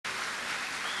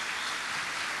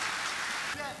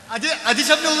A di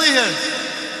çfarë ndodhi herë?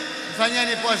 Tha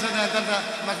njëri poshtë në atë tha,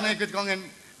 "Ma kënaq këtë këngën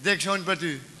dekshon për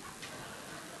ty."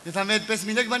 I tha, "Me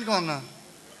 5.000 lekë bën kënga."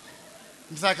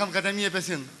 Më tha, "Kam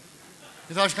 4.500."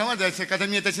 I tha, "Është kam marrë, se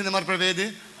 4.800 e marrë për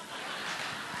veti."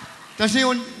 Tash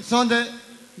unë sonde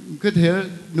këtë herë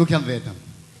nuk jam vetëm.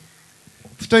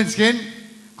 Ftoj në skenë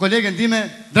kolegen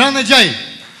time Drande Xhaj.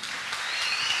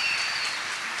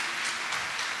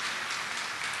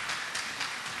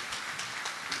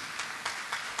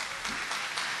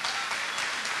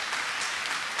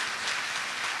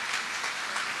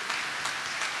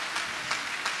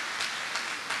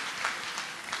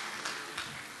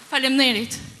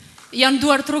 Faleminderit. Janë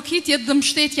duatrokitje dhe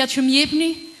mbështetja që m'jepni,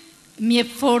 m'jep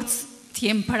forcë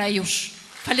t'jem para jush.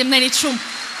 Faleminderit shumë.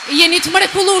 Jeni të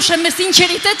mrekullueshëm, me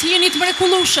sinqeritet jeni të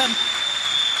mrekullueshëm.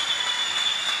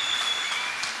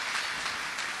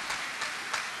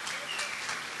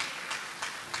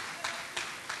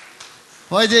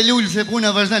 Hajde lull, se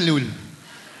puna vazhdan lull.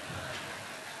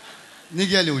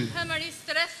 Nikja lull. Hëmër i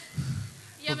stres.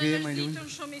 Jam e mërzitur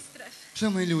shumë i stres. Pse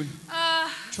më i lull?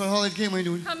 Qëfar hallet ke më i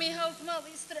lull? Kam i hallt madh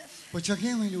i stres. Po që ke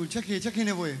më i lull? Që ke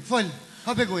nevojë? Fol,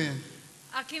 hape goje.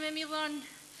 A keme mi dhon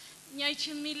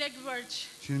 100.000 lekë bërç?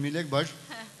 100.000 lekë bërç?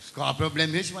 S'ka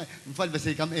problem heq, më falë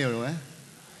bese I kam euro,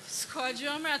 S'ka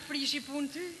gjëmër, atë prish I punë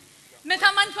ty. Me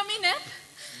ta manë fëminet?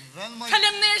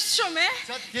 Faleminderit shumë,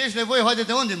 Qatë kesh nevojë hajde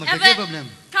të ondi, më se ke problem.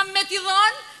 Kam me t'i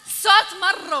dhon, sot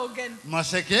marr rrogën. Ma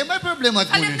se ke më problemat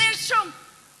punës. Faleminderit shumë.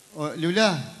 Lula,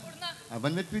 a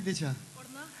ban me të pyet diçka?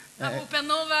 A ku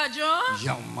penova gjë?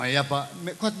 Jo, ma ja pa,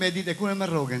 kot me ditë kur e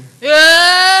merr rrogën.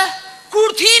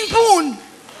 Kur t'hin punë.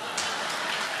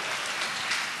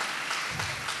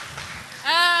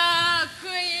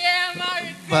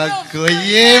 Pa ku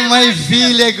je maj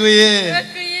file ku je.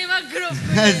 Ku je ma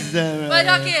grupë. Pa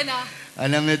da kena.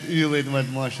 Ala me të yllit më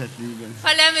të moshat ligën.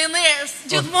 Faleminderit,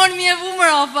 gjithmonë mi e vu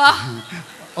mrapa.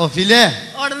 O file.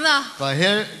 Ordna. Pa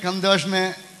herë kam dosh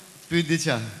me pyet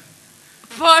diçka.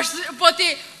 Po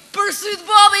ti për sytë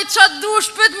balli çat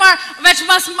dush pyet marr, veç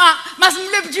mas më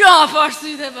lëp gjë për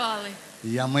sytë e balli.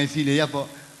 Ja maj file, ja po.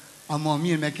 A më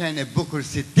mirë me kënë e bukur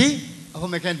si ti apo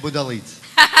me kënë budallic?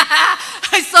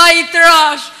 Sa I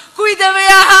trash, kujdeve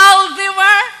ja haldi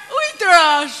marr, u I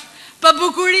trash. Pa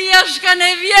bukuria shka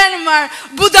ne vjen marr,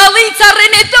 budallica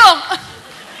rrinë to.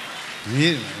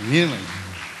 Mirë.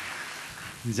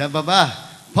 Gja baba,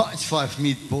 pa qëfar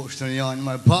fmit poshtër janë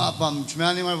marr, pa më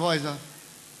qmeni marr vajza.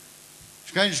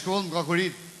 Shka në shkollë më ka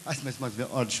kurit, asë me s'mat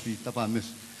ardë shpi, ta pa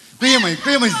mësë. Këj jema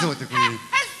I zote kurit.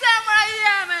 E zemra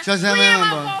jeme. Qa zemra jeme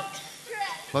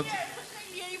ba?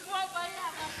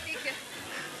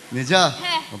 Një gja,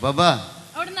 o baba,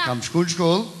 kam shku në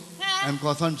shkollë, e më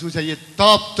ka thonë mësu se jetë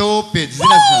top-topit,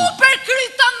 zina së thënë. Per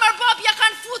kryton mërë bab, ja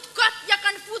kanë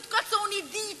fut këtë, se unë I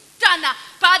di tana,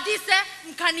 pa a di se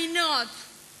më kanë I nëtë.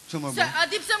 Që mërë ba? A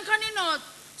di pse më kanë I nëtë,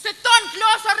 se tonë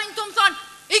klasë rinjë të më thonë,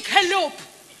 ik he lopë.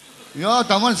 Ja,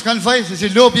 ta mënë s'kanë faj, se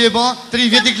si lopi e ba, 3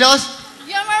 vjeti klasë.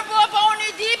 Ja mërë baba, unë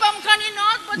I di, pa më kanë I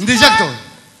nëtë, po që Ndi gjak to,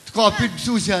 të ka pytë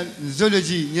mësusja në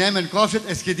zoologi, një emen kafshet,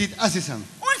 e s'ke dit asisën.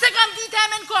 Unë se kam dit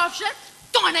emen kafshet,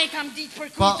 tonë I kam dit për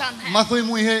kujtan he. Ma thuj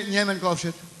mu I herë një emen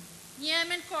kafshet. Një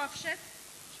emen kafshet?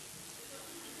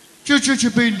 Që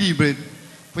për I librit.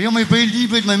 Po jo më I për I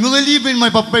librit, më I mëllë librit,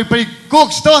 më I pa për I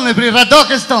kokës tane, për I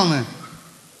radakës tane.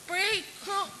 Për I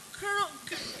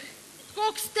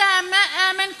kokës teme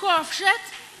emen kafshet?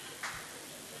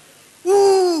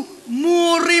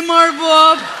 Murri marë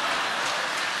bab.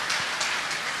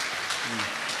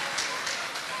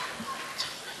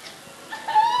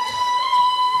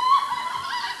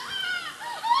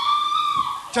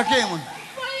 Qa ke mën?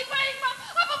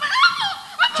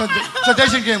 Pa Qa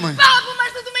deshin ke mën? po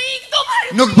marë se du me ik do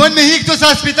marë. Nuk bën me hik të sa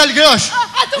spital grosh.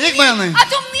 Ik më janë.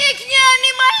 Ato më nik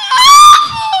njëni marë.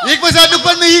 Ik më sa nuk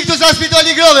bën me hik të sa spital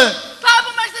I grove. Pa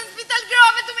po marë se në spital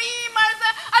grove du me hi marë se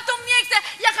ato më nik se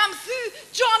ja kam thy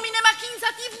gjomin e makinës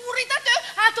ati vurit atë,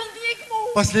 ato më nik mu.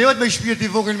 Pas lejot me shpirti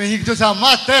vogël me hik të sa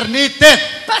maternitet.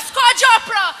 Pas ka gjo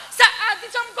pra, se ati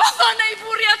që më ka thonë e I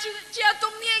burja që ato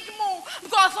më nik mu. Më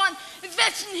ka thonë,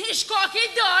 veç në hish ka ke I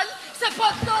dalë, se po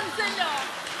të tonë se la.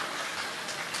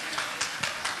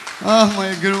 Ah, më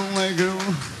e gru.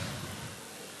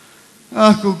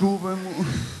 Ah, kuku për mu.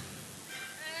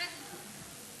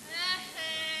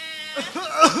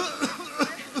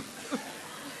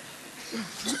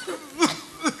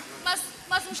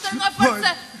 Mas më shtërngoj për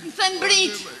se më thënë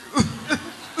brit.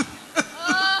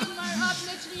 Ah, marë hap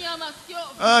në qënia mas kjo.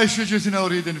 Ah, që si na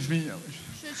uritin fëmija.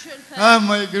 Ah,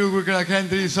 më e gru kur këna kënë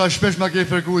tri, sa shpesh ma ke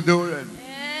fërku doren.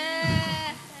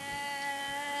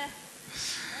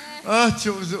 Ah, që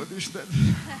u zot I shtetë.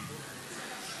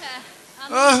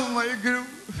 Ma i gru.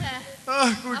 Kur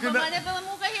Apo këna... mane për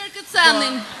mu ka herë këtë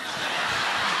sanin.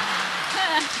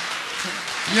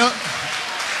 Jo.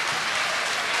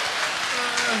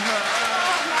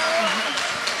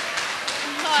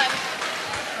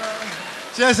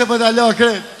 Që se për të alo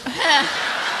kretë?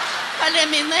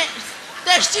 Faleminderit.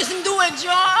 Të shqisë më duhet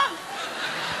gjo.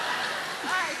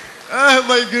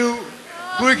 Ma i gru.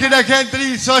 Kur këna kënë tri,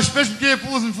 sa shpesh më kje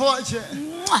puzë në faqe.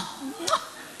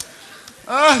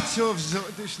 Qofë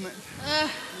zotë ishne.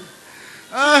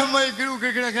 Ma i gru,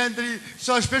 kur këna kënë tri,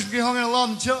 sa shpesh më kje hongë në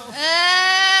lamë qofë.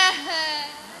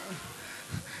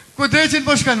 Ku dreqin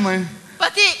po shkanë, maj?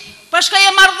 Pa ti, pa shka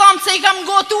je mardham se i kam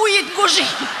gotë ujit në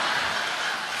kuzhinë.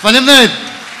 Faleminderit.